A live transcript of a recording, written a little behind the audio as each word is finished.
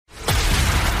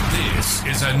This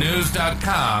is a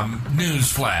News.com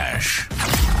news flash.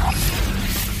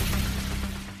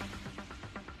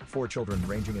 4 children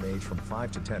ranging in age from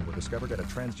 5 to 10 were discovered at a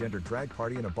transgender-drag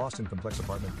party in a Boston complex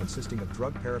apartment consisting of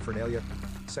drug paraphernalia,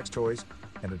 sex toys,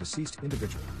 and a deceased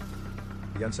individual.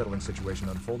 The unsettling situation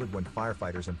unfolded when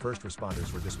firefighters and first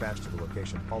responders were dispatched to the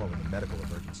location following a medical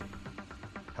emergency.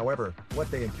 However,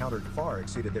 what they encountered far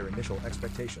exceeded their initial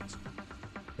expectations.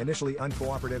 Initially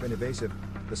uncooperative and evasive,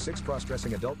 the 6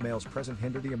 cross-dressing adult males present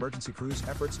hindered the emergency crew's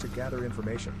efforts to gather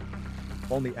information.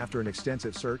 Only after an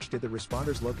extensive search did the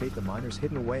responders locate the minors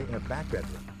hidden away in a back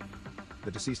bedroom.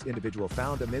 The deceased individual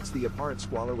found amidst the abhorrent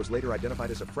squalor was later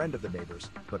identified as a friend of the neighbors,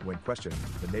 but when questioned,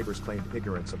 the neighbors claimed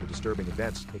ignorance of the disturbing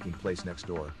events taking place next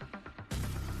door.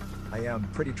 "I am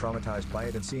pretty traumatized by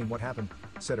it and seeing what happened,"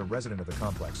 said a resident of the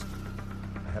complex.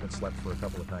 "I haven't slept for a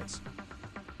couple of nights."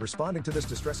 Responding to this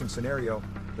distressing scenario,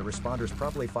 the responders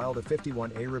promptly filed a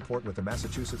 51A report with the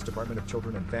Massachusetts Department of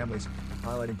Children and Families,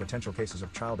 highlighting potential cases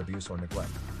of child abuse or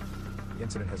neglect. The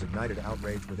incident has ignited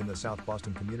outrage within the South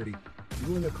Boston community,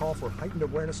 fueling a call for heightened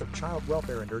awareness of child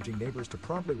welfare and urging neighbors to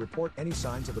promptly report any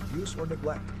signs of abuse or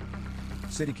neglect.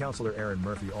 City Councilor Erin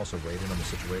Murphy also weighed in on the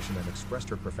situation and expressed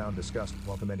her profound disgust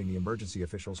while commending the emergency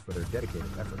officials for their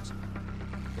dedicated efforts.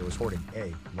 "There was hoarding,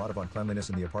 a lot of uncleanliness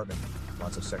in the apartment,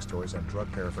 lots of sex toys and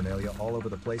drug paraphernalia all over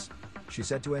the place," she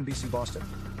said to NBC Boston.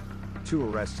 2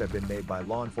 arrests have been made by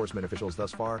law enforcement officials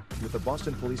thus far, with the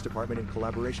Boston Police Department in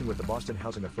collaboration with the Boston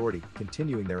Housing Authority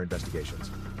continuing their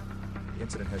investigations. The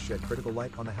incident has shed critical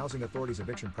light on the Housing Authority's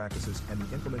eviction practices and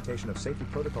the implementation of safety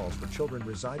protocols for children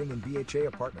residing in VHA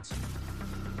apartments.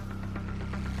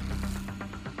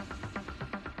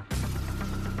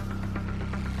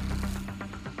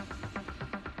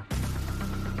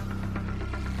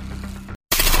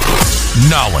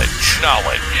 Knowledge.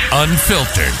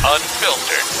 Unfiltered.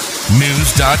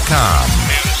 News.com.